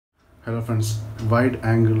Hello friends, wide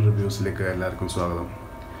angle റിവ്യൂസിലേക്ക് എല്ലാവർക്കും സ്വാഗതം.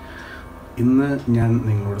 ഇന്ന് ഞാൻ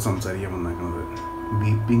നിങ്ങളോട് സംസാരിക്കാൻ വന്നേക്കുന്നത്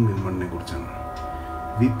വീപ്പിംഗ് വിമണിനെ കുറിച്ചാണ്.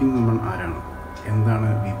 വീപ്പിംഗ് വിമൺ ആരാണ്? എന്താണ്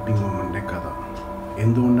വീപ്പിംഗ് വിമണിൻ്റെ കഥ?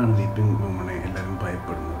 എന്തുകൊണ്ടാണ് വീപ്പിംഗ് വിമണെ എല്ലാവരും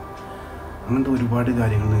ഭയപ്പെടുന്നത്? അങ്ങനത്തെ ഒരുപാട്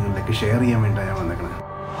കാര്യങ്ങൾ നിങ്ങളിലേക്ക് ഷെയർ ചെയ്യാൻ വേണ്ടിയാണ് ഞാൻ വന്നേക്കണേ.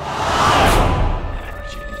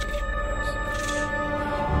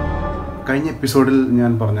 കഴിഞ്ഞ എപ്പിസോഡിൽ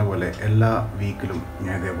ഞാൻ പറഞ്ഞ പോലെ എല്ലാ വീക്കിലും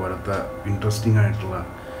ഞാൻ ഇതേപോലത്തെ ഇൻട്രസ്റ്റിംഗ് ആയിട്ടുള്ള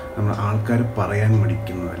നമ്മൾ ആൾക്കാർ പറയാൻ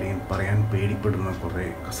മടിക്കുന്ന അല്ലെങ്കിൽ പറയാൻ പേടിപ്പെടുന്ന കുറേ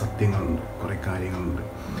സത്യങ്ങളുണ്ട്, കുറേ കാര്യങ്ങളുണ്ട്.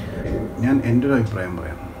 ഞാൻ എൻ്റെ ഒരു അഭിപ്രായം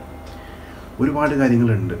പറയാം. ഒരുപാട്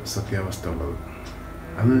കാര്യങ്ങളുണ്ട് സത്യാവസ്ഥ ഉള്ളത്.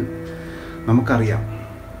 അത് നമുക്കറിയാം,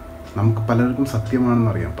 നമുക്ക് പലർക്കും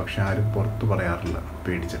സത്യമാണെന്നറിയാം, പക്ഷെ ആരും പുറത്ത് പറയാറില്ല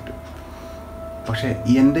പേടിച്ചിട്ട്. പക്ഷേ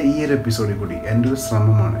എൻ്റെ ഈ ഒരു എപ്പിസോഡിൽ കൂടി എൻ്റെ ഒരു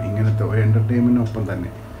ശ്രമമാണ് ഇങ്ങനത്തെ ഒരു എൻ്റർടൈൻമെൻറ്റിനൊപ്പം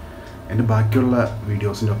തന്നെ, എൻ്റെ ബാക്കിയുള്ള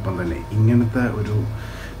വീഡിയോസിൻ്റെ ഒപ്പം തന്നെ ഇങ്ങനത്തെ ഒരു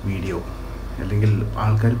വീഡിയോ അല്ലെങ്കിൽ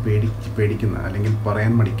ആൾക്കാർ പേടിക്കുന്ന അല്ലെങ്കിൽ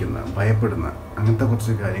പറയാൻ മടിക്കുന്ന, ഭയപ്പെടുന്ന അങ്ങനത്തെ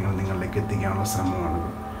കുറച്ച് കാര്യങ്ങൾ നിങ്ങളിലേക്ക് എത്തിക്കാനുള്ള ശ്രമമാണിത്.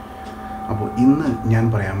 അപ്പോൾ ഇന്ന് ഞാൻ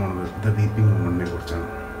പറയാൻ പോകുന്നത് ദ വീപ്പിംഗ് വുമണിനെ കുറിച്ചാണ്.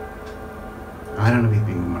 ആരാണ്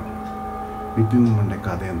വീപ്പിംഗ് വുമൺ? വീപ്പിംഗ് വുമണിൻ്റെ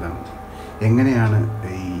കഥ എന്താണ്? എങ്ങനെയാണ്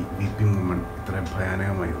ഈ വീപ്പിംഗ് വുമൺ ഇത്ര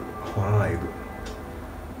ഭയാനകമായത്, ഹൊററായത്?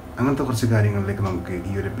 അങ്ങനത്തെ കുറച്ച് കാര്യങ്ങളിലേക്ക് നമുക്ക്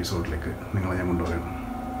ഈ ഒരു എപ്പിസോഡിലേക്ക് നിങ്ങളെ ഞാൻ കൊണ്ടുപോകണം.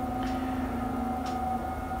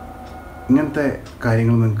 ഇങ്ങനത്തെ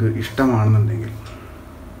കാര്യങ്ങൾ നിങ്ങൾക്ക് ഇഷ്ടമാണെന്നുണ്ടെങ്കിൽ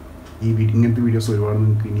ഇങ്ങനത്തെ വീഡിയോസ് ഒരുപാട്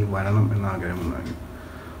നിങ്ങൾക്ക് ഇനി വരണം എന്ന ആഗ്രഹമുണ്ടെങ്കിൽ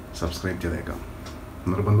സബ്സ്ക്രൈബ് ചെയ്തേക്കാം.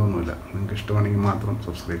 നിർബന്ധമൊന്നുമില്ല, നിങ്ങൾക്ക് ഇഷ്ടമാണെങ്കിൽ മാത്രം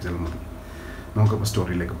സബ്സ്ക്രൈബ് ചെയ്താൽ മതി. നമുക്കപ്പോൾ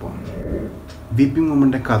സ്റ്റോറിയിലേക്ക് പോകാം. വീപ്പിംഗ്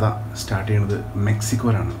വുമണിൻ്റെ കഥ സ്റ്റാർട്ട് ചെയ്യുന്നത്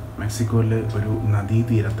മെക്സിക്കോയിലാണ്. മെക്സിക്കോയിൽ ഒരു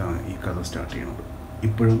നദീതീരത്താണ് ഈ കഥ സ്റ്റാർട്ട് ചെയ്യുന്നത്.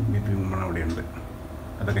 ഇപ്പോഴും വീപ്പിംഗ് വുമൺ അവിടെയുണ്ട്.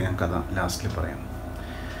 അതൊക്കെ ഞാൻ കഥ ലാസ്റ്റിൽ പറയാം.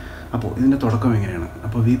 അപ്പോൾ ഇതിൻ്റെ തുടക്കം എങ്ങനെയാണ്?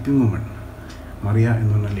 അപ്പോൾ വീപ്പിംഗ് വുമൺ മറിയ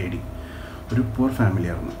എന്ന് പറഞ്ഞ ലേഡി ഒരു പൂർ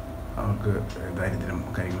ഫാമിലിയായിരുന്നു. അവൾക്ക് ദാരിദ്ര്യം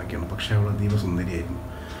കാര്യങ്ങളൊക്കെയാണ്, പക്ഷേ അവൾ അതീവ സുന്ദരിയായിരുന്നു.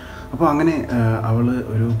 അപ്പോൾ അങ്ങനെ അവൾ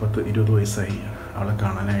ഒരു 10-20 വയസ്സായി. അവളെ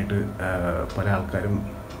കാണാനായിട്ട് പല ആൾക്കാരും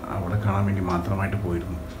അവളെ കാണാൻ വേണ്ടി മാത്രമായിട്ട്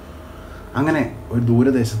പോയിരുന്നു. അങ്ങനെ ഒരു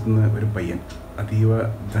ദൂരദേശത്തു നിന്ന് ഒരു പയ്യൻ, അതീവ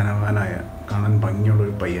ധനവാനായ കാണാൻ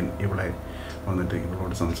ഭംഗിയുള്ളൊരു പയ്യൻ ഇവളെ വന്നിട്ട്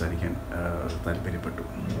ഇവളോട് സംസാരിക്കാൻ താല്പര്യപ്പെട്ടു.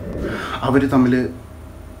 അവർ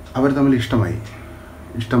തമ്മിൽ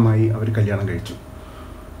ഇഷ്ടമായി അവർ കല്യാണം കഴിച്ചു.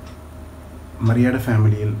 മറിയയുടെ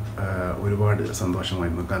ഫാമിലിയിൽ ഒരുപാട്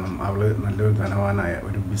സന്തോഷമായിരുന്നു. കാരണം അവൾ നല്ലൊരു ധനവാനായ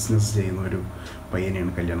ഒരു ബിസിനസ് ചെയ്യുന്ന ഒരു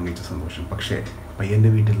പയ്യനെയാണ് കല്യാണം കഴിച്ച സന്തോഷം. പക്ഷേ പയ്യൻ്റെ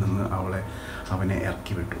വീട്ടിൽ നിന്ന് അവനെ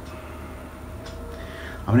ഇറക്കി വിട്ടു.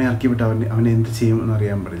 അവനെ എന്ത് ചെയ്യുമെന്ന്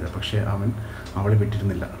അറിയാൻ പാടില്ല. പക്ഷേ അവൻ അവളെ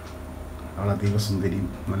വിട്ടിരുന്നില്ല. അവൾ അതീവ സുന്ദരിയും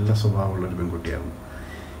നല്ല സ്വഭാവമുള്ളൊരു പെൺകുട്ടിയായിരുന്നു.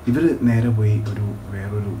 ഇവർ നേരെ പോയി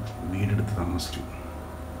വേറൊരു വീടെടുത്ത് താമസിച്ചു.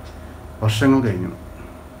 വർഷങ്ങൾ കഴിഞ്ഞു.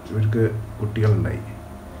 ഇവർക്ക് കുട്ടികളുണ്ടായി.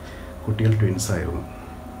 കുട്ടികൾ ട്വിൻസായിരുന്നു.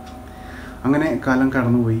 അങ്ങനെ കാലം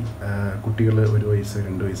കടന്നുപോയി. കുട്ടികൾ 1 വയസ്സ്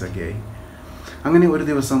 2 വയസ്സൊക്കെ ആയി. അങ്ങനെ ഒരു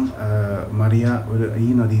ദിവസം മറിയ ഈ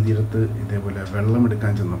നദീതീരത്ത് ഇതേപോലെ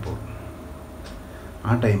വെള്ളമെടുക്കാൻ ചെന്നപ്പോൾ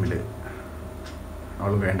ആ ടൈമിൽ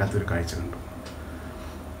അവൾ വേണ്ടാത്തൊരു കാഴ്ച കണ്ടു.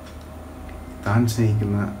 താൻ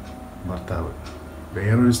സ്നേഹിക്കുന്ന ഭർത്താവ്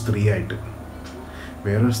വേറൊരു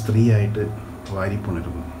സ്ത്രീയായിട്ട്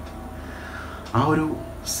വാരിപ്പുണരുന്നു. ആ ഒരു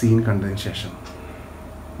സീൻ കണ്ടതിന് ശേഷം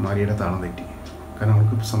മറിയയുടെ താളം തെറ്റി. കാരണം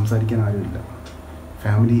അവൾക്ക് സംസാരിക്കാൻ ആരുമില്ല.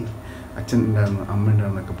 ഫാമിലി, അച്ഛൻ ഉണ്ടായിരുന്നു, അമ്മ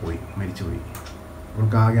ഉണ്ടായിരുന്നൊക്കെ മരിച്ചുപോയി.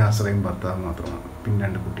 അവൾക്ക് ആകെ ആശ്രയം ഭർത്താവ് മാത്രമാണ്. പിന്നെ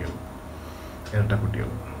 2 കുട്ടികൾ, ഇരട്ട കുട്ടികൾ.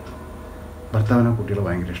 ഭർത്താവിനെ കുട്ടികൾ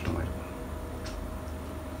ഭയങ്കര ഇഷ്ടമായിരുന്നു.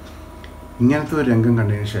 ഇങ്ങനത്തെ ഒരു രംഗം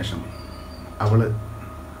കണ്ടതിന് ശേഷം അവൾ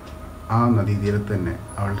ആ നദീതീരത്ത് തന്നെ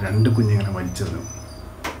അവൾ 2 കുഞ്ഞുങ്ങളെ വലിച്ചെറിഞ്ഞു.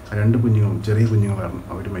 2 കുഞ്ഞുങ്ങളും ചെറിയ കുഞ്ഞുങ്ങളായിരുന്നു.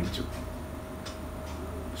 അവർ മരിച്ചു,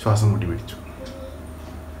 ശ്വാസം മുട്ടി മരിച്ചു.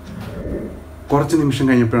 കുറച്ച് നിമിഷം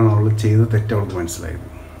കഴിഞ്ഞപ്പോഴാണ് അവൾ ചെയ്ത തെറ്റ് അവൾക്ക് മനസ്സിലായത്.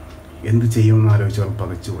 എന്ത് ചെയ്യുമെന്ന് ആലോചിച്ച് അവൾ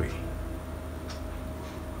പകച്ചുപോയി.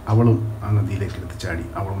 അവളും ആ നദിയിലേക്ക് എടുത്ത് ചാടി.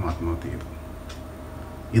 അവളും ആത്മഹത്യ ചെയ്തു.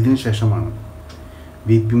 ഇതിനു ശേഷമാണ്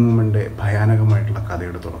വീപ്പിംഗ് വുമണിൻ്റെ ഭയാനകമായിട്ടുള്ള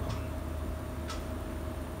കഥയുടെ തുടക്കം.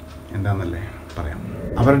 എന്താണെന്നല്ലേ പറയാം.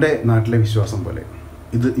 അവരുടെ നാട്ടിലെ വിശ്വാസം പോലെ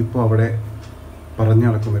ഇത് ഇപ്പോൾ അവിടെ പറഞ്ഞു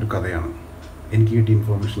നടക്കുന്നൊരു കഥയാണ്. എനിക്ക് കിട്ടിയ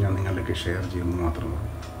ഇൻഫോർമേഷൻ ഞാൻ നിങ്ങളിലേക്ക് ഷെയർ ചെയ്യുന്നത് മാത്രമാണ്.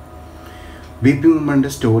 വീപ്പിംഗ് വുമണിൻ്റെ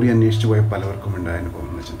സ്റ്റോറി അന്വേഷിച്ച് പോയ പലർക്കും ഉണ്ടായ അനുഭവം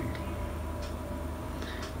എന്ന് വെച്ചിട്ടുണ്ടെങ്കിൽ,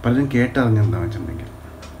 പലരും കേട്ടറിഞ്ഞെന്താണെന്ന് വെച്ചിട്ടുണ്ടെങ്കിൽ,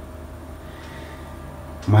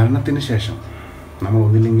 മരണത്തിന് ശേഷം നമ്മൾ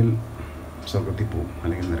ഒന്നില്ലെങ്കിൽ സ്വർഗത്തിൽ പോവും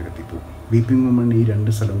അല്ലെങ്കിൽ നരകത്തിൽ പോവും. വീപ്പിംഗ് വുമണിന് ഈ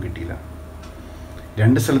 2 സ്ഥലവും കിട്ടിയില്ല.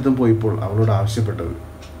 2 സ്ഥലത്തും പോയപ്പോൾ അവളോട് ആവശ്യപ്പെട്ടത്,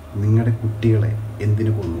 നിങ്ങളുടെ കുട്ടികളെ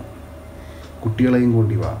എന്തിനു കൊന്നു? കുട്ടികളെയും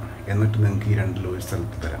കൊണ്ടി വാ, എന്നിട്ട് നിങ്ങൾക്ക് ഈ 2ൽ ഒരു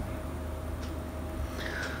സ്ഥലത്ത് തരാം.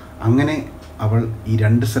 അങ്ങനെ അവൾ ഈ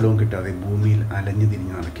 2 സ്ഥലവും കിട്ടാതെ ഭൂമിയിൽ അലഞ്ഞു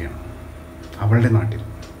തിരിഞ്ഞ് നടക്കുകയാണ്. അവളുടെ നാട്ടിൽ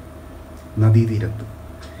നദീതീരത്ത്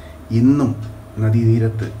ഇന്നും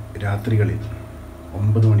നദീതീരത്ത് രാത്രികളിൽ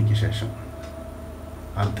 9 മണിക്ക് ശേഷം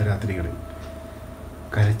അർദ്ധരാത്രികളിൽ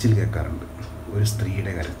കരച്ചിൽ കേൾക്കാറുണ്ട്. ഒരു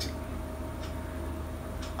സ്ത്രീയുടെ കരച്ചിൽ.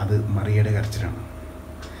 അത് മറിയയുടെ കരച്ചിലാണ്.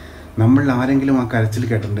 നമ്മൾ ആരെങ്കിലും ആ കരച്ചിൽ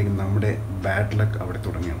കേട്ടിട്ടുണ്ടെങ്കിൽ നമ്മുടെ ബാഡ് ലക്ക് അവിടെ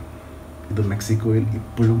തുടങ്ങിയാണ്. ഇത് മെക്സിക്കോയിൽ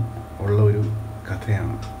ഇപ്പോഴും ഉള്ള ഒരു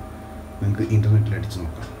കഥയാണ്. നിങ്ങൾക്ക് ഇൻ്റർനെറ്റിൽ അടിച്ചു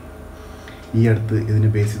നോക്കാം. ഈ അടുത്ത്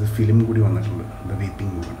ഇതിന് ബേസ് ചെയ്ത് ഫിലിം കൂടി വന്നിട്ടുണ്ട്, ദ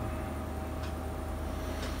വീപ്പിംഗ് വുമൺ.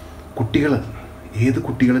 ഏത്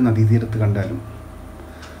കുട്ടികളെ നദീതീരത്ത് കണ്ടാലും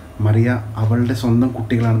മറിയ അവളുടെ സ്വന്തം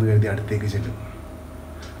കുട്ടികളാണെന്ന് കരുതി അടുത്തേക്ക് ചെല്ലും.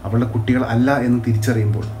 അവളുടെ കുട്ടികൾ അല്ല എന്ന്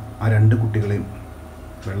തിരിച്ചറിയുമ്പോൾ ആ 2 കുട്ടികളെയും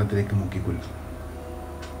വെള്ളത്തിലേക്ക് മുക്കിക്കൊല്ലും.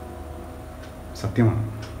 സത്യമാണ്,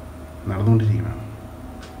 നടന്നുകൊണ്ടിരിക്കുന്നതാണ്.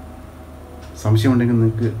 സംശയമുണ്ടെങ്കിൽ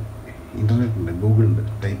നിങ്ങൾക്ക് ഇൻ്റർനെറ്റുണ്ട്, ഗൂഗിളുണ്ട്,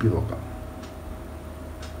 ടൈപ്പ് ചെയ്ത് നോക്കാം.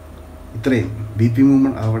 ഇത്രയും വീപ്പിംഗ്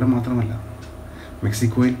വുമൺ അവിടെ മാത്രമല്ല,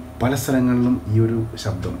 മെക്സിക്കോയിൽ പല സ്ഥലങ്ങളിലും ഈ ഒരു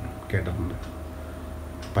ശബ്ദം കേട്ടിട്ടുണ്ട്.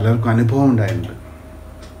 പലർക്കും അനുഭവം ഉണ്ടായിട്ടുണ്ട്.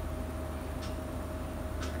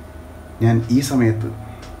 ഞാൻ ഈ സമയത്ത്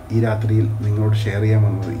ഈ രാത്രിയിൽ നിങ്ങളോട് ഷെയർ ചെയ്യാൻ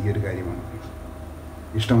വന്നത് ഈ ഒരു കാര്യമാണ്.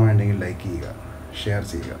 ഇഷ്ടമായിട്ടുണ്ടെങ്കിൽ ലൈക്ക് ചെയ്യുക, ഷെയർ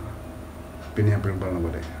ചെയ്യുക, പിന്നെ എപ്പോഴും പറഞ്ഞ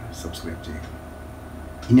പോലെ സബ്സ്ക്രൈബ് ചെയ്യുക.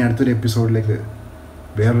 ഇനി അടുത്തൊരു എപ്പിസോഡിലേക്ക്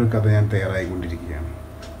വേറൊരു കഥ ഞാൻ തയ്യാറായിക്കൊണ്ടിരിക്കുകയാണ്.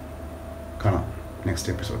 കാണാം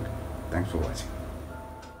next episode. Thanks for watching.